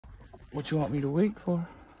What you want me to wait for?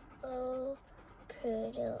 Oh,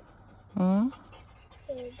 pillow. Huh?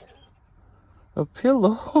 Pillow. A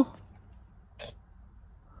pillow?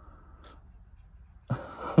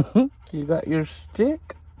 You got your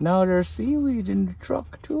stick? Now there's seaweed in the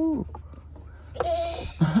truck too.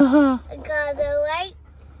 I got the light.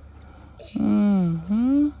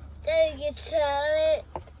 Mm-hmm. Then you try it.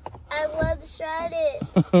 I want to try it.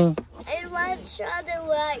 I want to try the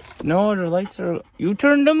light. No, the lights are... You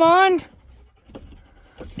turned them on?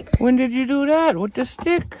 When did you do that? With the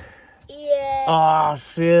stick? Yeah. Oh,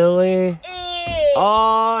 silly.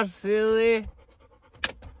 Oh, silly.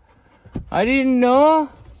 I didn't know.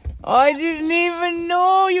 I didn't even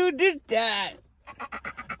know you did that.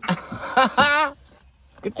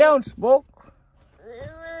 Get down, Smoke.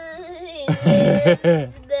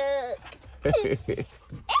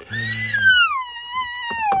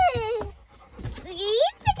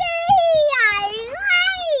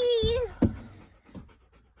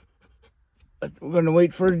 We're gonna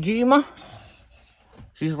wait for Jima.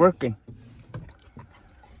 She's working.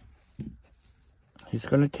 He's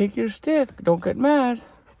gonna take your stick. Don't get mad.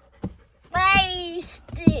 My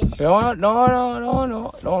stick. No.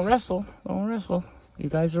 Don't wrestle. Don't wrestle. You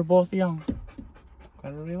guys are both young.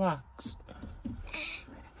 Gotta relax.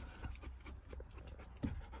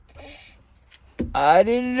 I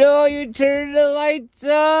didn't know you turned the lights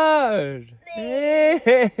on.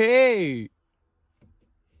 Hey.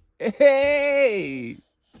 Hey.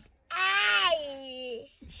 Ay.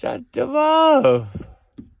 Shut them off.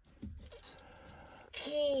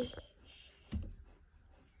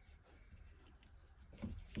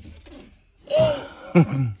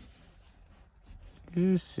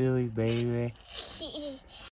 You silly baby.